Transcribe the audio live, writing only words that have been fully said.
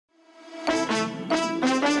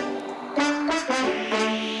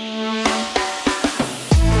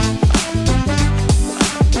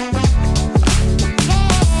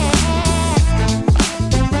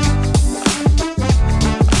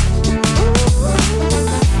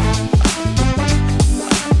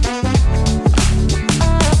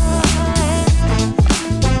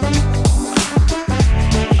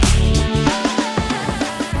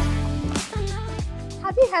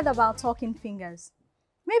about talking fingers?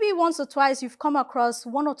 Maybe once or twice you've come across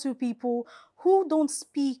one or two people who don't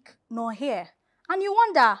speak nor hear, and you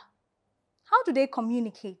wonder, how do they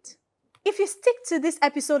communicate? If you stick to this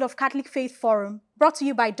episode of Catholic Faith Forum, brought to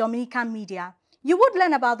you by Dominican Media, you would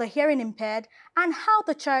learn about the hearing impaired and how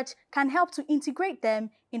the church can help to integrate them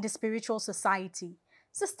in the spiritual society.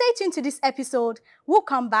 So stay tuned to this episode. We'll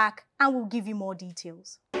come back and we'll give you more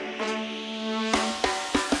details.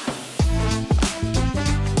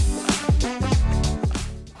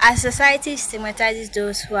 As society stigmatizes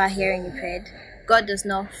those who are hearing impaired, God does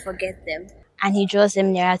not forget them, and He draws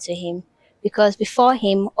them nearer to Him, because before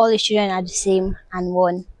Him, all His children are the same and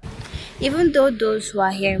one. Even though those who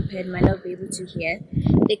are hearing impaired might not be able to hear,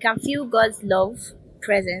 they can feel God's love,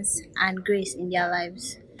 presence, and grace in their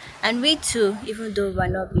lives. And we too, even though we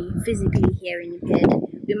might not be physically hearing impaired,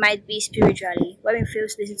 we might be spiritually when we fail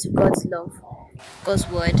to listen to God's love, God's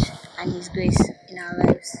word, and His grace in our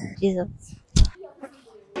lives. Jesus.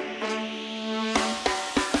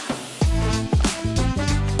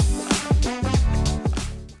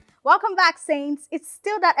 Welcome back, Saints. It's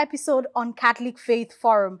still that episode on Catholic Faith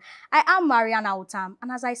Forum. I am Marianna Utam,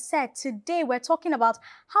 and as I said, today we're talking about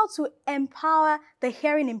how to empower the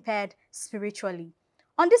hearing impaired spiritually.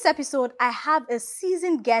 On this episode, I have a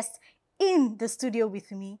seasoned guest in the studio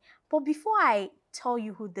with me, but before I tell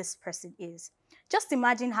you who this person is, just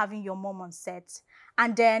imagine having your mom on set,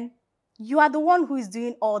 and then you are the one who is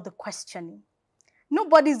doing all the questioning.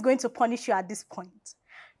 Nobody is going to punish you at this point.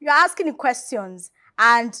 You're asking the questions,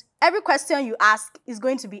 and every question you ask is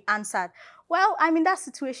going to be answered. Well, I'm in that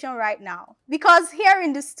situation right now because here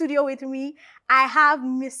in the studio with me, I have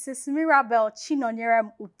Mrs. Mirabel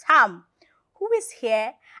Utam, who is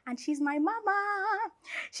here, and she's my mama.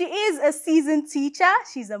 She is a seasoned teacher.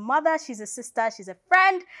 She's a mother. She's a sister. She's a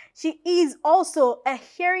friend. She is also a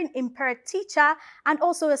hearing impaired teacher and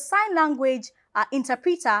also a sign language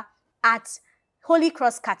interpreter at Holy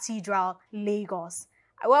Cross Cathedral, Lagos.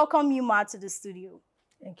 I welcome you, Ma, to the studio.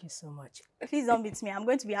 Thank you so much. Please don't beat me. I'm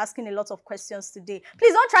going to be asking a lot of questions today.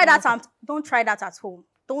 Please don't try that. Don't try that at home.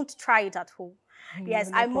 Don't try it at home.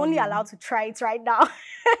 Yes, I'm only allowed to try it right now.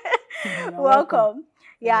 Welcome.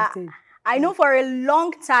 Yeah, I know for a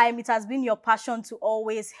long time it has been your passion to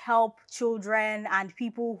always help children and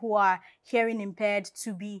people who are hearing impaired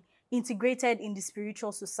to be integrated in the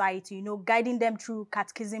spiritual society, you know, guiding them through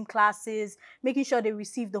catechism classes, making sure they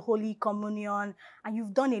receive the Holy Communion, and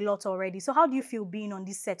you've done a lot already. So how do you feel being on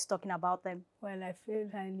this set talking about them? Well, I feel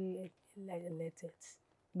highly elated.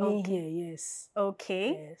 Being here, yes.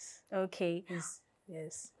 Okay. Yes. Okay.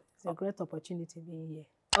 It's a great opportunity being here.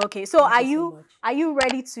 Okay, so are you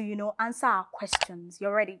ready to, you know, answer our questions?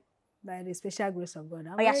 You're ready? By the special grace of God.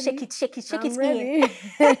 Yeah, shake it in. Ready.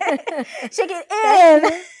 Shake it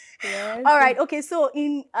in. Yes. All right. Okay. So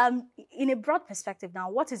in a broad perspective now,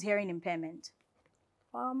 what is hearing impairment?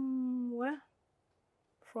 Well,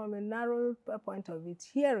 from a narrow point of view,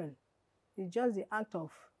 hearing is just the act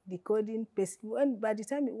of decoding. By the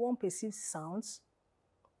time one perceives sounds,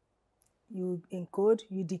 you encode,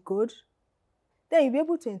 you decode, then you'll be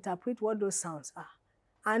able to interpret what those sounds are.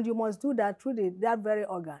 And you must do that through that very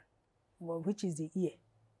organ, which is the ear,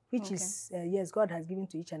 which is, yes, God has given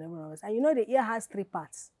to each and every one of us. And you know the ear has three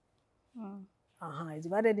parts. It's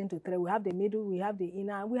divided into three. We have the middle, we have the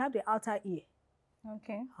inner, and we have the outer ear.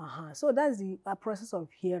 Okay. So that's the process of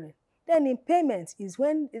hearing. Then impairment is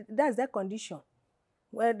when, that's that condition,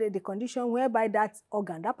 where the condition whereby that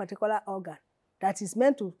organ, that particular organ, that is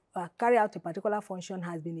meant to carry out a particular function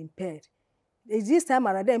has been impaired. This time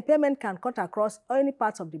around, the impairment can cut across any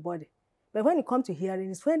parts of the body. But when it comes to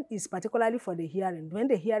hearing, it's particularly for the hearing. When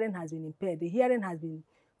the hearing has been impaired, the hearing has been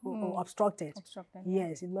obstructed.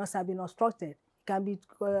 Yes, it must have been obstructed. It can be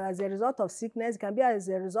as a result of sickness. It can be as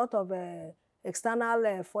a result of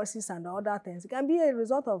external forces and other things. It can be a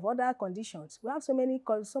result of other conditions. We have so many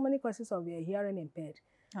causes of hearing impaired,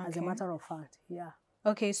 as a matter of fact. Yeah.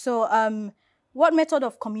 Okay, so what method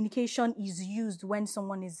of communication is used when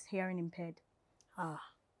someone is hearing impaired?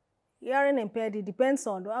 Hearing impaired, it depends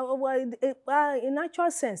on, in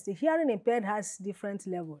actual sense, the hearing impaired has different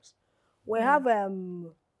levels. We have,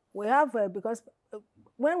 because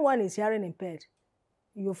when one is hearing impaired,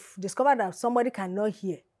 you've discovered that somebody cannot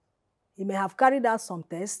hear. He may have carried out some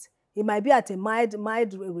tests. It might be at a mild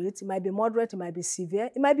rate, it might be moderate, it might be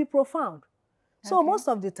severe, it might be profound. So most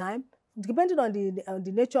of the time, depending on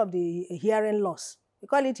the nature of the hearing loss, we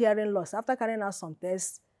call it hearing loss, after carrying out some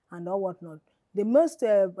tests and all whatnot, the most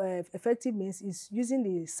effective means is using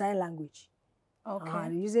the sign language.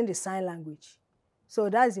 Okay. Using the sign language. So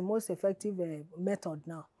that's the most effective method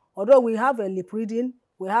now. Although we have a lip reading,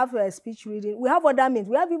 we have speech reading, we have other means,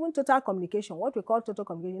 we have even total communication, what we call total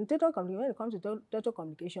communication. Total communication, when it comes to total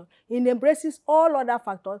communication, it embraces all other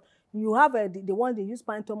factors. You have the one they use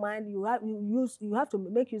pantomime, you have to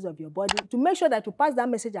make use of your body to make sure that you pass that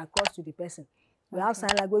message across to the person. We have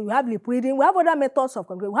sign language, we have lip reading, we have other methods of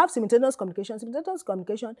communication. We have simultaneous communication. Simultaneous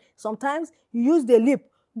communication, sometimes you use the lip.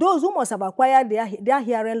 Those who must have acquired their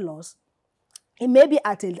hearing loss, it may be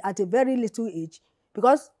at a very little age,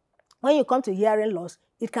 because when you come to hearing loss,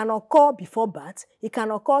 it can occur before birth, it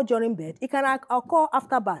can occur during birth, it can occur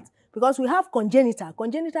after birth, because we have congenital.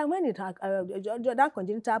 Congenital, when that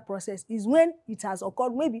congenital process is when it has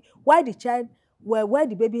occurred, maybe while the child, where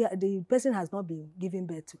the person has not been given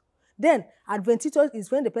birth to. Then adventitious is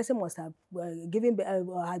when the person must have has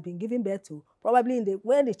been given birth to, probably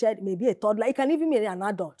when the child may be a toddler. It can even be an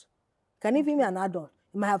adult. It can even be an adult.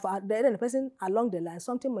 It might have then the person along the line,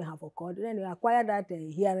 something may have occurred, then you acquire that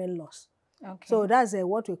hearing loss. Okay. So that's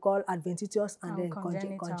what we call adventitious and then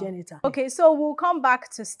congenital. Okay, so we'll come back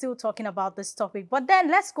to still talking about this topic, but then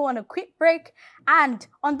let's go on a quick break. And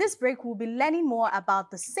on this break, we'll be learning more about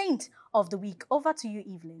the saint of the week. Over to you,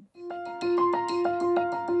 Evelyn.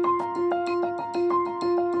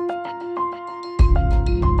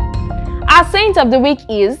 Our saint of the week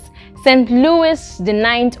is Saint Louis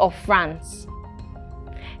IX of France.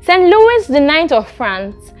 Saint Louis IX of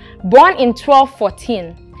France, born in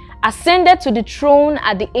 1214, ascended to the throne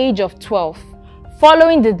at the age of 12,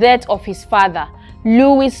 following the death of his father,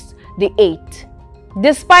 Louis VIII.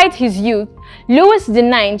 Despite his youth, Louis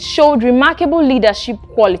IX showed remarkable leadership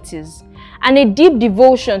qualities and a deep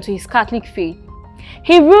devotion to his Catholic faith.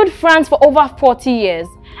 He ruled France for over 40 years,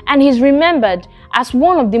 and he is remembered as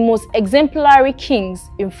one of the most exemplary kings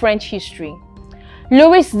in French history.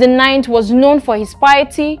 Louis IX was known for his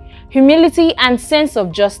piety, humility, and sense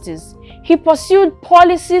of justice. He pursued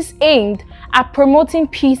policies aimed at promoting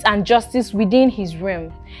peace and justice within his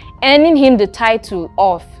realm, earning him the title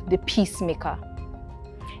of the Peacemaker.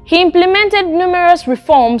 He implemented numerous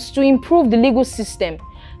reforms to improve the legal system,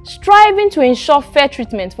 striving to ensure fair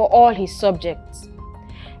treatment for all his subjects.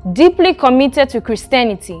 Deeply committed to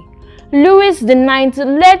Christianity, Louis IX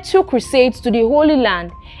led 2 crusades to the Holy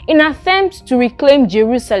Land in attempts to reclaim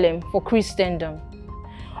Jerusalem for Christendom.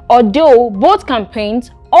 Although both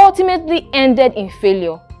campaigns ultimately ended in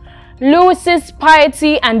failure, Louis's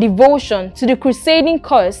piety and devotion to the crusading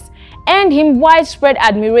cause earned him widespread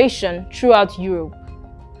admiration throughout Europe.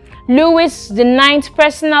 Louis IX's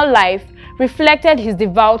personal life reflected his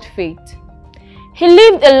devout faith. He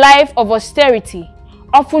lived a life of austerity,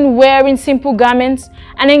 often wearing simple garments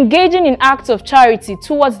and engaging in acts of charity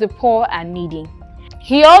towards the poor and needy.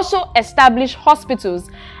 He also established hospitals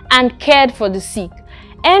and cared for the sick,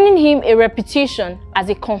 earning him a reputation as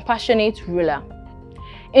a compassionate ruler.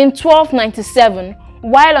 In 1297,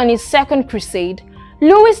 while on his second crusade,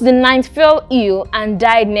 Louis IX fell ill and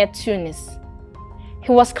died near Tunis.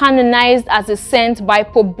 He was canonized as a saint by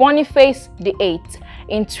Pope Boniface VIII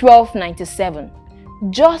in 1297.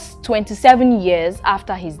 Just 27 years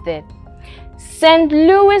after his death. Saint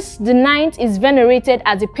Louis IX is venerated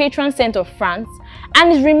as a patron saint of France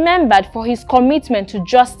and is remembered for his commitment to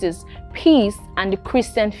justice, peace, and the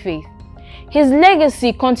Christian faith. His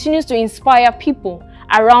legacy continues to inspire people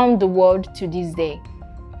around the world to this day.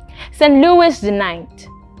 Saint Louis IX,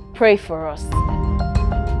 pray for us.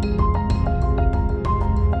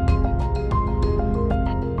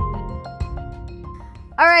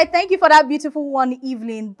 All right, thank you for that beautiful one,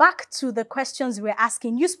 Evelyn. Back to the questions we're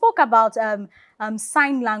asking. You spoke about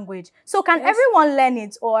sign language. So can everyone learn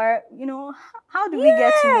it, or, you know, how do we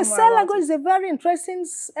get to know more sign about language it? is a very interesting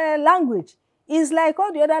language. It's like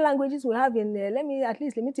all the other languages we have in, let me at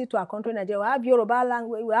least limit it to our country, Nigeria. We have Yoruba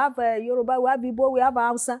language, we have Yoruba, we have Igbo, we have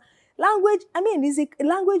Hausa. Language, I mean, is a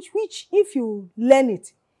language which, if you learn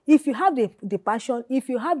it, if you have the passion, if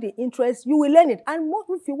you have the interest, you will learn it. And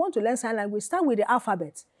if you want to learn sign language, start with the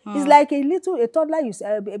alphabet. It's like a toddler,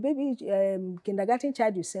 a baby kindergarten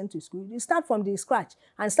child you send to school. You start from the scratch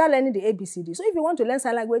and start learning the ABCD. So if you want to learn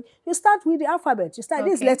sign language, you start with the alphabet. You start,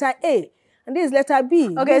 this is letter A, and this is letter B.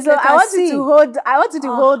 Okay, so I want you to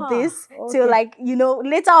hold this till, like, you know,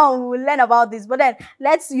 later on we'll learn about this. But then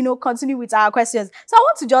let's, you know, continue with our questions. So I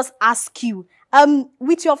want to just ask you,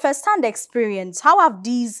 with your first-hand experience, how have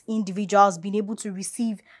these individuals been able to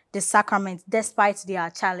receive the sacrament despite their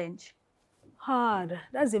challenge? Hard.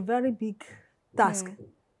 That's a very big task.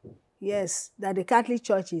 Yes, that the Catholic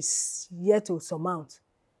Church is yet to surmount.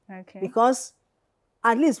 Okay. Because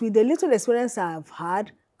at least with the little experience I've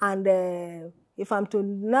had, and if I'm to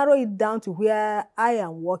narrow it down to where I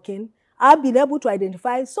am working, I've been able to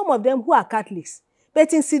identify some of them who are Catholics.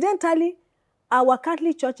 But incidentally, our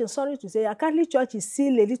Catholic Church, and sorry to say, our Catholic Church is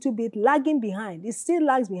still a little bit lagging behind. It still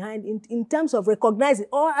lags behind in terms of recognizing,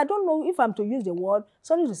 or I don't know if I'm to use the word,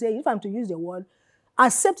 sorry to say, if I'm to use the word,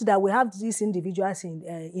 accept that we have these individuals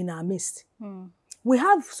in our midst. We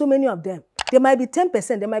have so many of them. There might be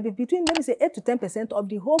 10%, there might be between, let me say, 8 to 10% of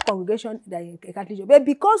the whole congregation that in Catholic Church. But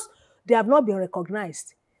because they have not been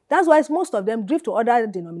recognized, that's why most of them drift to other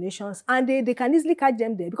denominations, and they can easily catch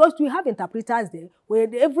them there because we have interpreters there where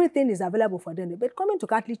everything is available for them. But coming to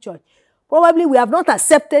Catholic Church, probably we have not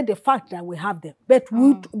accepted the fact that we have them. But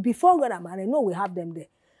before God and man, I know we have them there.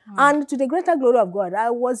 And to the greater glory of God, I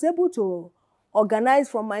was able to organize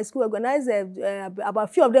from my school, about a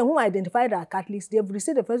few of them whom I identified as Catholics. They've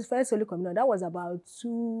received the first Holy Communion. That was about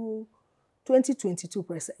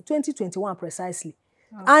 2021 precisely.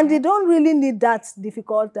 Okay. And they don't really need that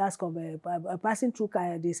difficult task of passing through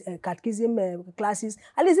this catechism classes.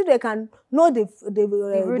 At least if they can know the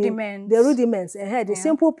rudiments, the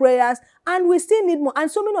simple prayers, and we still need more.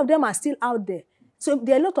 And so many of them are still out there. So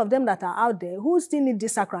there are a lot of them that are out there who still need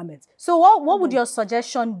this sacrament. So what would your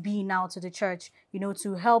suggestion be now to the church,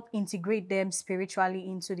 to help integrate them spiritually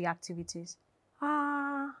into the activities?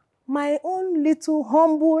 My own little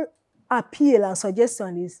humble appeal and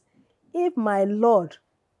suggestion is, if my Lord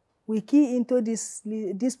will key into this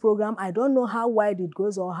program, I don't know how wide it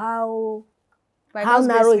goes or how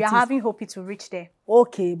narrow it is. We are having hope to reach there.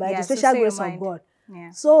 Okay, by the special grace of God.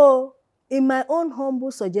 Yeah. So, in my own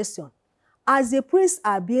humble suggestion, as the priests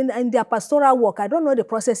are being in their pastoral work, I don't know the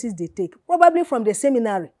processes they take, probably from the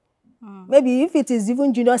seminary. Maybe if it is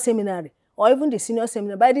even junior seminary, or even the senior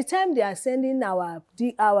seminary, by the time they are sending our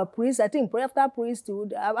priests, I think after priest to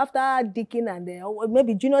after deacon and or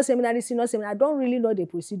maybe junior seminary, senior seminary, I don't really know the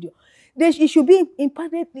procedure. It should be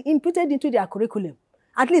inputted into their curriculum.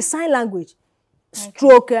 At least sign language,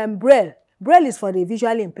 stroke and braille. Braille is for the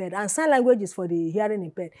visually impaired, and sign language is for the hearing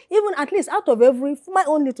impaired. Even at least out of every, my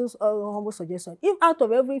own little humble suggestion, if out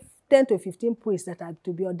of every 10 to 15 priests that are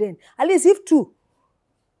to be ordained, at least if 2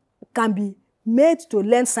 can be made to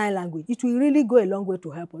learn sign language, it will really go a long way to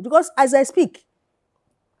help us. Because as I speak,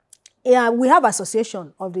 we have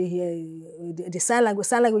association of the sign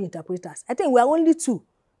language interpreters. I think we are only 2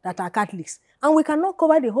 that are Catholics, and we cannot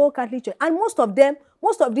cover the whole Catholic Church. And most of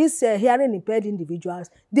these hearing impaired individuals,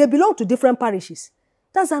 they belong to different parishes.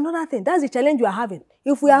 That's another thing. That's the challenge we are having.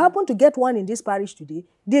 If we happen to get one in this parish today,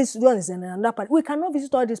 this one is in another parish, we cannot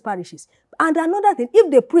visit all these parishes. And another thing, if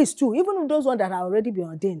the priest too, even those ones that are already been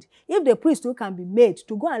ordained, if the priest too can be made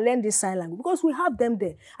to go and learn this sign language, because we have them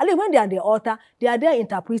there. And then when they are at the altar, they are there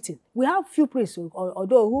interpreting. We have few priests,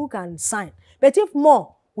 although who can sign. But if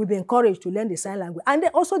more, we'll be encouraged to learn the sign language. And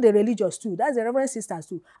then also the religious too. That's the Reverend Sisters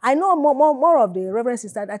too. I know more of the Reverend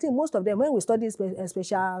Sisters. I think most of them, when we studied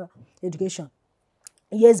special education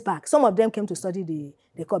years back, some of them came to study the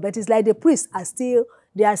core. But it's like the priests are still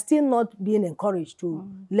not being encouraged to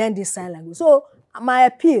learn this sign language. So my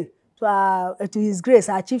appeal to His Grace,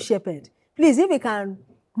 our Chief Shepherd, please, if we can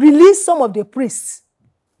release some of the priests,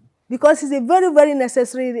 because it's a very, very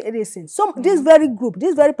necessary reason. This very group,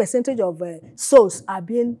 this very percentage of souls are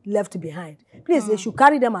being left behind. Please, they should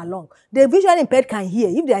carry them along. The visually impaired can hear.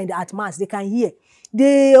 If they are at mass, they can hear.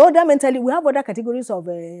 The other mentally, we have other categories of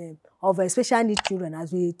special needs children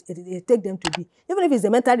as we take them to be. Even if it's the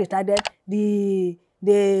mentally retarded, the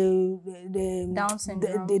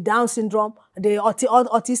Down syndrome, the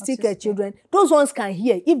autistic children, those ones can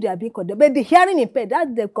hear if they are being condemned. But the hearing impaired,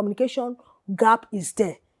 that the communication gap is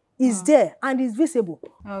there. Is there and is visible.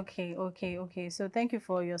 Okay. So thank you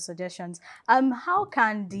for your suggestions. How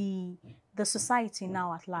can the society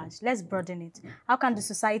now at large, let's broaden it, how can the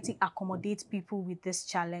society accommodate people with this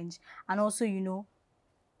challenge and also,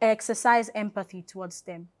 exercise empathy towards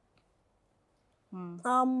them?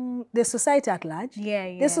 The society at large?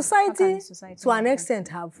 Yeah. The society to an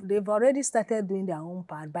extent they've already started doing their own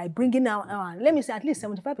part by bringing out, let me say at least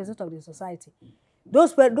 75% of the society.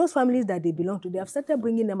 Those families that they belong to, they have started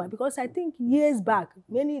bringing them out, because I think years back,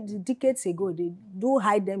 many decades ago, they do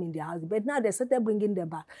hide them in their house. But now they started bringing them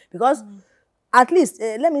back. Because at least,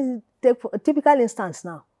 let me take a typical instance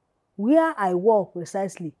now, where I work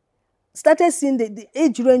precisely, started seeing the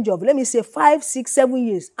age range of, let me say, 5, 6, 7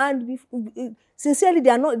 years. And sincerely,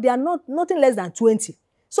 they are not nothing less than 20.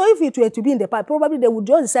 So if it were to be in the past, probably they would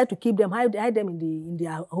just decide to keep them, hide them in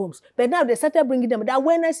their homes. But now they started bringing them. The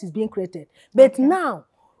awareness is being created. But now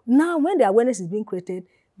when the awareness is being created,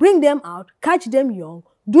 bring them out, catch them young,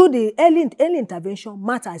 do the early intervention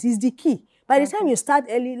matters, is the key. By the time you start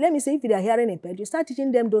early, let me say if they are hearing impaired, you start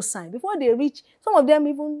teaching them those signs. Before they reach, some of them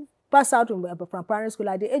even pass out from primary school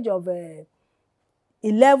at the age of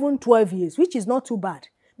 11, 12 years, which is not too bad.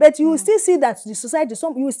 But you will still see that the society,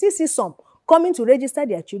 you will still see some coming to register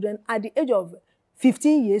their children at the age of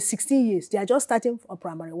 15 years, 16 years. They are just starting from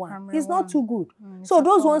primary one. It's not too good. So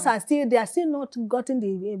those ones are still, they are still not gotten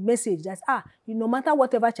the message that, no matter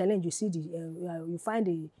whatever challenge you see, you find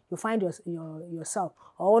yourself,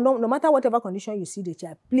 or no matter whatever condition you see the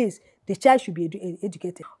child, please, the child should be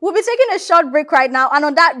educated. We'll be taking a short break right now, and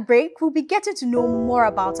on that break, we'll be getting to know more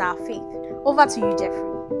about our faith. Over to you, Jeffrey.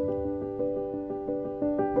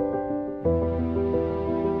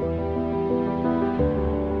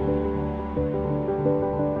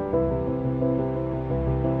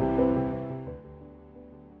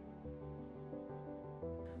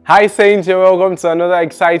 Hi Saints, and welcome to another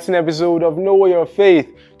exciting episode of Know Your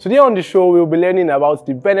Faith. Today on the show, we'll be learning about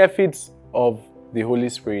the benefits of the Holy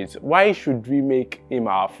Spirit. Why should we make Him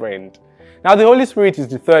our friend? Now, the Holy Spirit is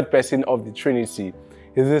the third person of the Trinity.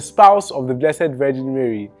 He's the spouse of the Blessed Virgin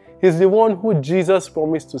Mary. He's the one who Jesus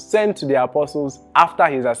promised to send to the apostles after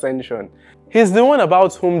His ascension. He's the one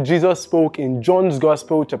about whom Jesus spoke in John's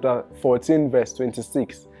Gospel, chapter 14, verse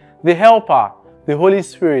 26. The Helper, the Holy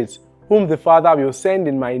Spirit, whom the Father will send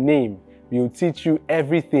in my name, will teach you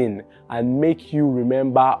everything and make you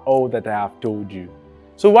remember all that I have told you.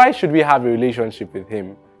 So why should we have a relationship with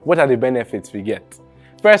Him? What are the benefits we get?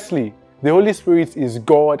 Firstly, the Holy Spirit is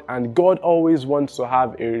God, and God always wants to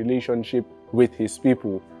have a relationship with His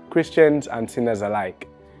people, Christians and sinners alike.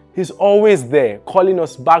 He's always there, calling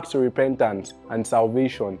us back to repentance and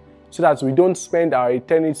salvation, so that we don't spend our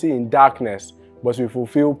eternity in darkness, but we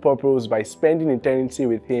fulfill purpose by spending eternity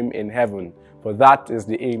with Him in heaven, for that is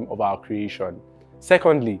the aim of our creation.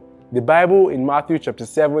 Secondly, the Bible in Matthew chapter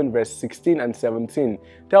 7 verse 16 and 17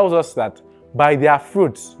 tells us that by their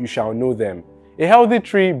fruits you shall know them. A healthy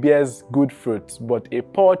tree bears good fruit, but a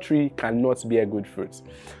poor tree cannot bear good fruit.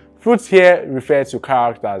 Fruits here refer to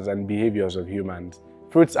characters and behaviors of humans.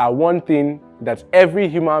 Fruits are one thing that every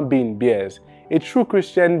human being bears. A true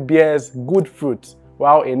Christian bears good fruit,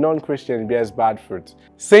 while a non-Christian bears bad fruit.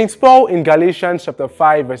 St. Paul in Galatians chapter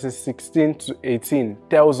 5 verses 16 to 18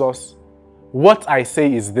 tells us, "What I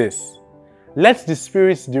say is this, let the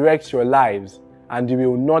Spirit direct your lives, and you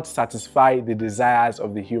will not satisfy the desires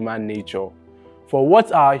of the human nature. For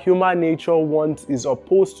what our human nature wants is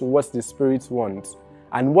opposed to what the Spirit wants,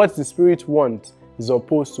 and what the Spirit wants is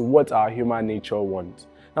opposed to what our human nature wants."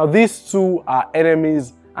 Now these two are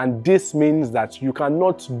enemies, and this means that you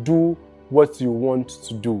cannot do what you want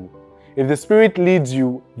to do. If the Spirit leads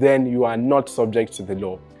you, then you are not subject to the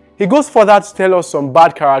law. He goes further to tell us some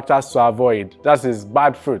bad characters to avoid. That is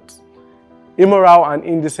bad fruit. Immoral and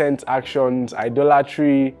indecent actions,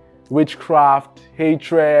 idolatry, witchcraft,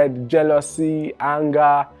 hatred, jealousy,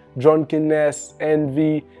 anger, drunkenness,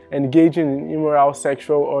 envy, engaging in immoral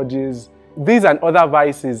sexual urges. These and other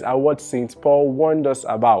vices are what St. Paul warned us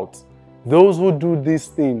about. Those who do these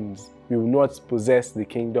things will not possess the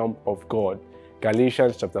kingdom of God.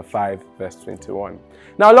 Galatians chapter 5 verse 21.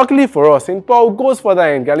 Now luckily for us, St. Paul goes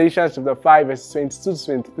further in Galatians chapter 5 verse 22 to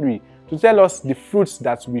 23 to tell us the fruits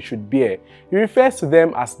that we should bear. He refers to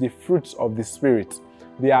them as the fruits of the Spirit.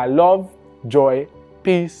 They are love, joy,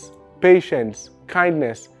 peace, patience,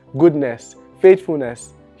 kindness, goodness,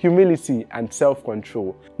 faithfulness, humility, and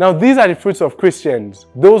self-control. Now these are the fruits of Christians,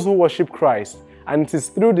 those who worship Christ, and it is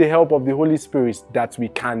through the help of the Holy Spirit that we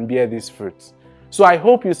can bear these fruits. So I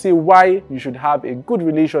hope you see why you should have a good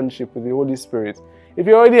relationship with the Holy Spirit. If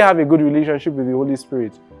you already have a good relationship with the Holy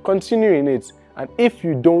Spirit, continue in it. And if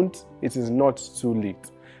you don't, it is not too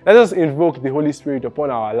late. Let us invoke the Holy Spirit upon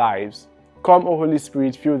our lives. Come, O Holy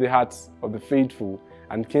Spirit, fill the hearts of the faithful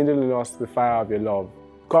and kindle in us the fire of your love.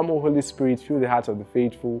 Come, O Holy Spirit, fill the hearts of the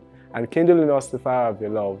faithful and kindle in us the fire of your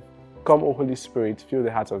love. Come, O Holy Spirit, fill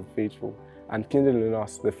the hearts of the faithful and kindle in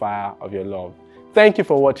us the fire of your love. Thank you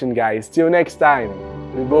for watching, guys. Till next time,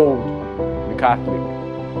 be bold, be Catholic.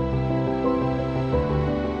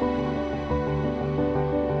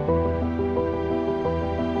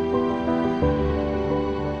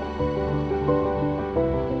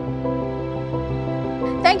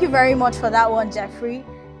 Thank you very much for that one, Jeffrey.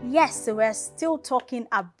 Yes, so we're still talking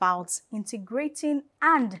about integrating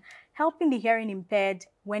and helping the hearing impaired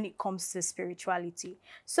when it comes to spirituality.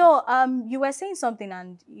 So you were saying something,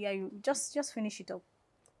 and yeah, you just finish it up.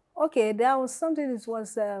 Okay, there was something that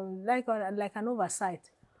was like an oversight.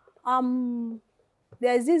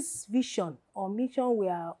 There's this vision or mission we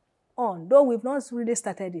are on, though we've not really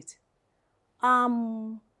started it.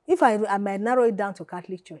 If I might narrow it down to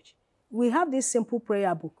Catholic Church, we have this simple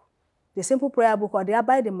prayer book. The simple prayer book, or the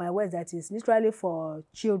Abide in My Words, that is literally for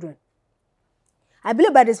children. I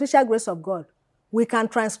believe by the special grace of God, we can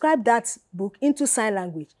transcribe that book into sign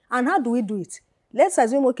language. And how do we do it? let's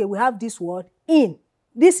assume, okay, we have this word in.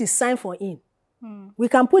 This is sign for in. We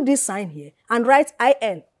can put this sign here and write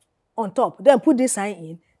IN on top. Then put this sign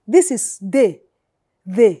in. This is they,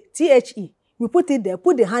 THE. We put it there,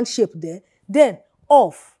 put the hand shape there. Then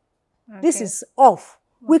off. Okay. This is off.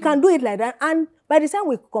 We can do it like that. And by the time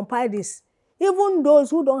we compile this, even those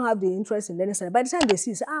who don't have the interest in learning science, by the time they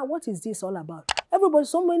see, say, what is this all about? Everybody,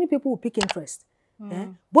 so many people will pick interest.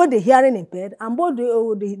 Both the hearing impaired and both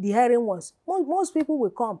the hearing ones. Most people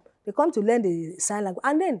will come. They come to learn the sign language.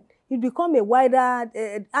 And then it become a wider,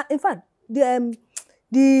 in fact,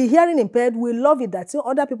 the hearing impaired will love it that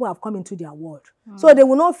other people have come into their world. So they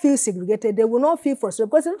will not feel segregated. They will not feel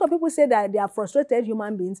frustrated. Because a lot of people say that they are frustrated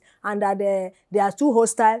human beings and that they are too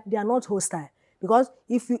hostile. They are not hostile. Because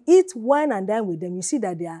if you eat wine and dine with them, you see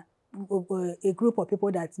that they are a group of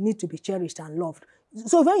people that need to be cherished and loved.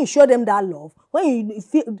 So when you show them that love, when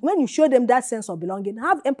you show them that sense of belonging,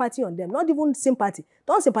 have empathy on them, not even sympathy.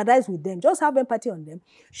 Don't sympathize with them. Just have empathy on them.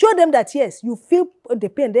 Show them that, yes, you feel the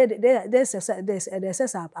pain their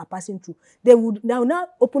cells are passing through. They would now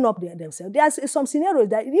open up themselves. There are some scenarios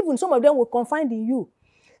that even some of them will confide in you.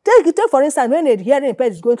 Take for instance, when a hearing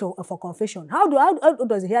impaired is going for confession. How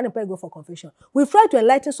does a hearing impaired go for confession? We've tried to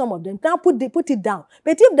enlighten some of them. Now put it down.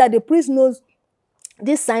 But if that the priest knows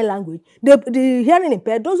this sign language, the hearing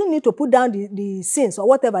impaired doesn't need to put down the sins or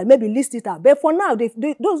whatever, maybe list it out. But for now,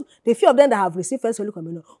 the few of them that have received First Holy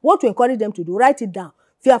Communion, what to encourage them to do, write it down.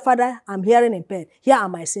 Fear, Father, I'm hearing impaired. Here are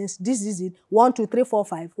my sins. This is it. 1, 2, 3, 4,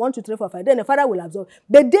 5. 1, 2, 3, 4, 5. Then the Father will absorb.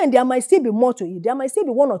 But then there might still be more to it. There might still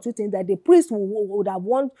be one or two things that the priest would have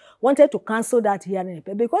wanted to cancel that hearing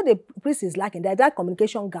impaired. Because the priest is lacking. There's that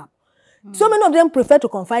communication gap. So many of them prefer to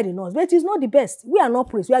confide in us. But it's not the best. We are not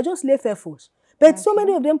priests. We are just lay faithfuls. But so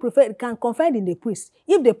many of them can confide in the priest.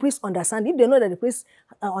 If the priest understand, if they know that the priest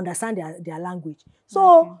understand their language.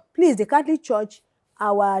 So please, the Catholic Church,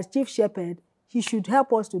 our chief shepherd, he should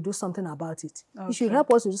help us to do something about it. He should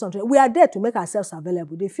help us to do something. We are there to make ourselves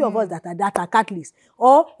available. The few of us that are Catholics,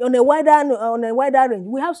 or on a wider range,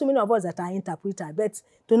 we have so many of us that are interpreters. But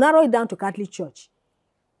to narrow it down to Catholic Church,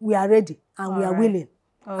 we are ready and we are willing.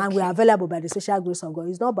 And we are available by the special grace of God.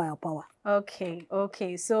 It's not by our power.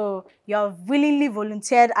 Okay. So you have willingly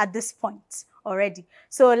volunteered at this point already.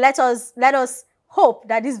 So let us hope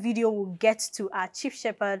that this video will get to our chief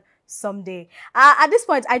shepherd someday. At this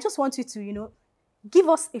point, I just want you to, give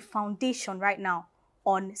us a foundation right now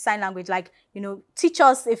on sign language. Like, teach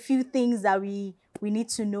us a few things that we need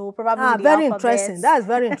to know. Probably very interesting. That's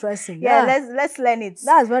very interesting. Let's learn it.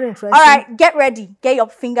 That's very interesting. All right, get ready. Get your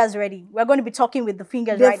fingers ready. We're going to be talking with the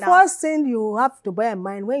fingers right now. The first thing you have to bear in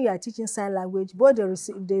mind when you are teaching sign language, both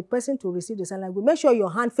the person to receive the sign language, make sure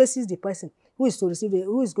your hand faces the person who is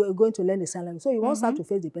going to learn the sign language. So you want to have to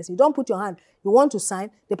face the person. You don't put your hand. You want to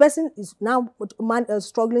sign. The person is now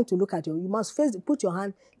struggling to look at you. You must put your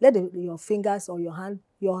hand. Let your fingers or your hand,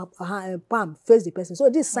 your palm face the person. So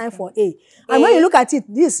this is sign for A. And when you look at it,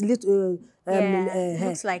 this little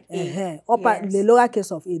looks like A. The lower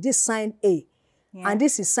case of A. This sign A. And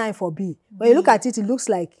this is sign for B. When you look at it, it looks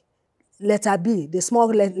like letter B, the small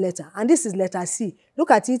letter. And this is letter C.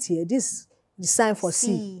 Look at it here. This is the sign for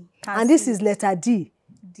C. And this is letter D.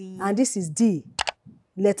 And this is D.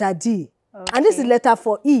 Letter D. And this is letter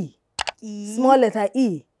for E. Small letter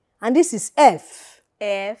E. And this is F.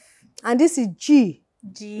 And this is G.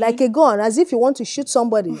 Like a gun, as if you want to shoot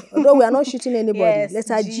somebody. Although we are not shooting anybody.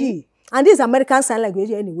 Letter G. And this is American Sign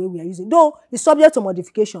Language anyway we are using. Though it's subject to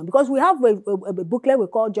modification. Because we have a booklet we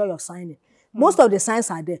call Joy of Signing. Most of the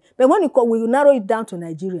signs are there. But when we narrow it down to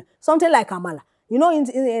Nigeria, something like Amala. In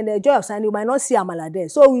the Joy of Signing, you might not see Amala there.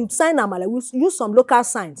 So we sign Amala. We use some local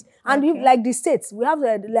signs. And like the states, we have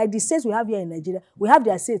like the states we have here in Nigeria, we have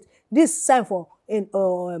their states. This sign for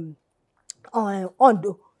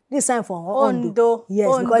Ondo. This sign for Ondo. Yes,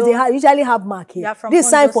 Ondo. Because they usually have mark here. This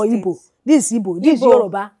sign for Igbo. This is Igbo. This is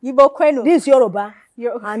Yoruba. This is Yoruba.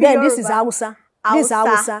 And then this is Hausa. This is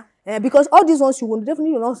Hausa. Because all these ones, you will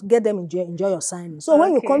definitely not get them enjoy your signing. So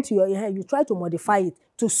when you come to your hair, you try to modify it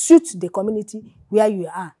to suit the community where you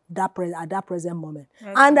are at that present moment.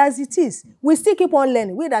 And as it is, we still keep on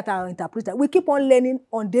learning. We that are interpreters, we keep on learning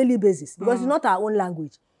on daily basis because it's not our own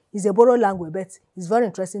language. It's a borrowed language, but it's very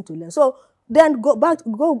interesting to learn. So then going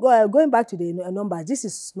back to the numbers. This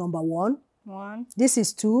is number 1. This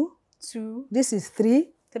is 2. This is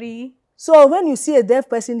 3. So when you see a deaf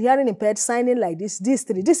person hearing impaired signing like this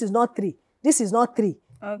 3. This is not 3. This is not 3.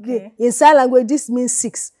 In sign language, this means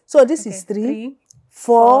 6. So this is 3,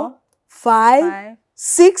 4, 5,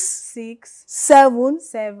 6, 7,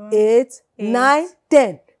 8, 9,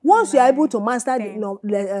 10. Once you are able to master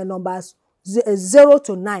the numbers 0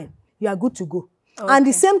 to 9, you are good to go. And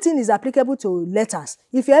the same thing is applicable to letters.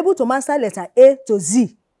 If you're able to master letter A to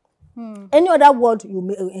Z, any other word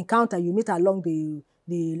you encounter, you meet along the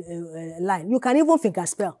line, you can even finger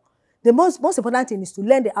spell. The most important thing is to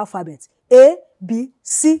learn the alphabet. A, B,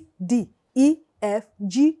 C, D, E, F,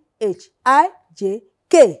 G, H, I, J,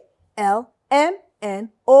 K, L, M, N,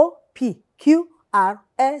 O, P, Q, R,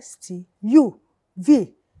 S, T, U,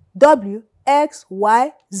 V, W, X,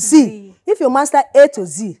 Y, Z. If you master A to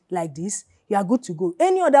Z like this, you are good to go.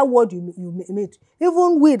 Any other word you meet,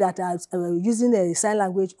 even we that are using a sign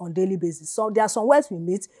language on daily basis, so there are some words we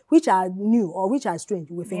meet which are new or which are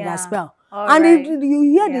strange with finger spell. And you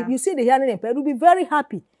hear you see the hearing impaired, you'll be very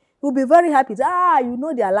happy. You'll be very happy. You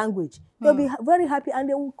know their language. They'll be very happy and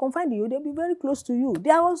they will confide in you. They'll be very close to you. They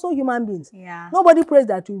are also human beings. Nobody prays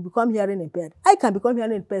that you become hearing impaired. I can become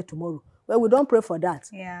hearing impaired tomorrow. Well, we don't pray for that.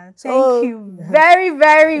 Thank you very,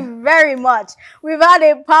 very, very much. We've had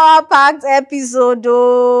a power-packed episode,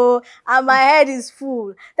 and my head is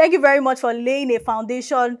full. Thank you very much for laying a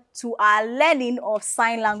foundation to our learning of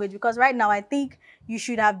sign language, because right now I think you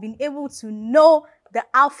should have been able to know the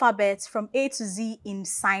alphabet from A to Z in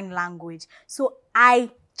sign language. So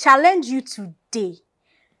I challenge you today.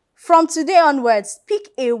 From today onwards, pick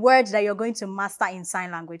a word that you're going to master in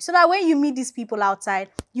sign language so that when you meet these people outside,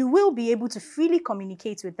 you will be able to freely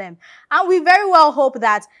communicate with them. And we very well hope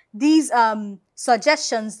that these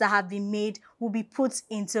suggestions that have been made will be put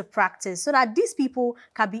into practice so that these people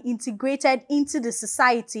can be integrated into the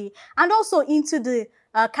society and also into the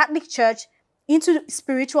Catholic Church, into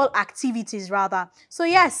spiritual activities rather. So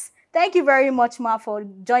yes, thank you very much, Ma, for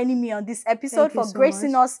joining me on this episode, for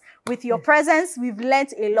gracing us with your presence. We've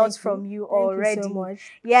learned a lot from you already. Thank you so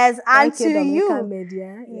much. Yes, and to you.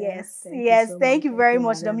 Media. Yes. Thank you very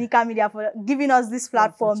much, Dominica Media, for giving us this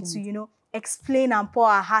platform to, explain and pour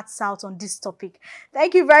our hearts out on this topic.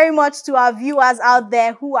 Thank you very much to our viewers out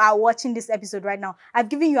there who are watching this episode right now. I've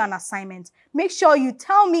given you an assignment. Make sure you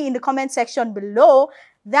tell me in the comment section below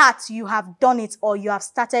that you have done it or you have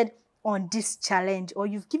started on this challenge, or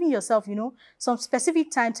you've given yourself, some specific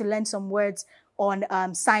time to learn some words on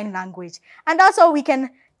sign language. And that's all we can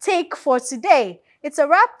take for today. It's a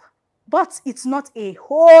wrap, but it's not a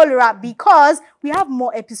whole wrap because we have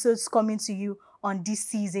more episodes coming to you on this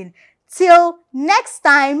season. Till next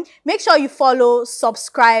time, make sure you follow,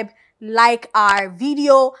 subscribe, like our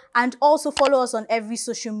video, and also follow us on every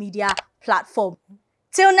social media platform.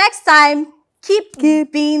 Till next time, keep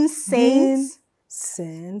being saints.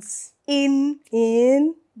 In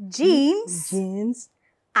jeans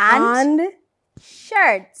and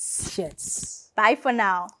shirts. Bye for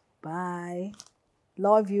now. Bye.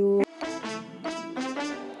 Love you.